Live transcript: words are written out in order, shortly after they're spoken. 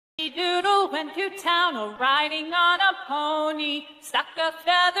went to town riding on a pony, stuck a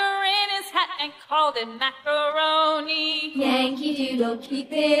feather in his hat and called it macaroni. Yankee Doodle, keep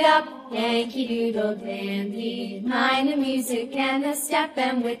it up, Yankee Doodle dandy. Mind the music and the step,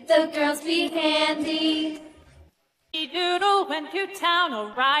 and with the girls be handy. Yankee Doodle went to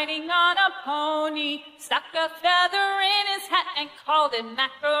town riding on a pony, stuck a feather in his hat and called it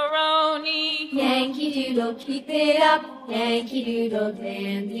macaroni. Yankee Doodle, keep it up, Yankee Doodle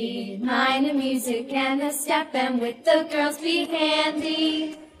dandy. Mind the music and the step, and with the girls be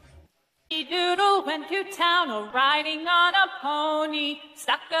handy. Yankee Doodle went to town riding on a pony,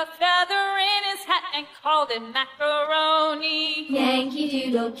 stuck a feather in his hat and called it macaroni. Yankee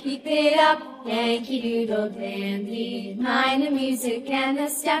Doodle, keep it up, Yankee Doodle dandy. Mind the music and the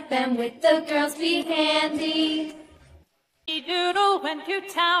step, and with the girls be handy. Yankee Doodle went to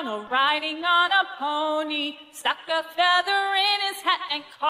town riding on a pony, stuck a feather in his hat and called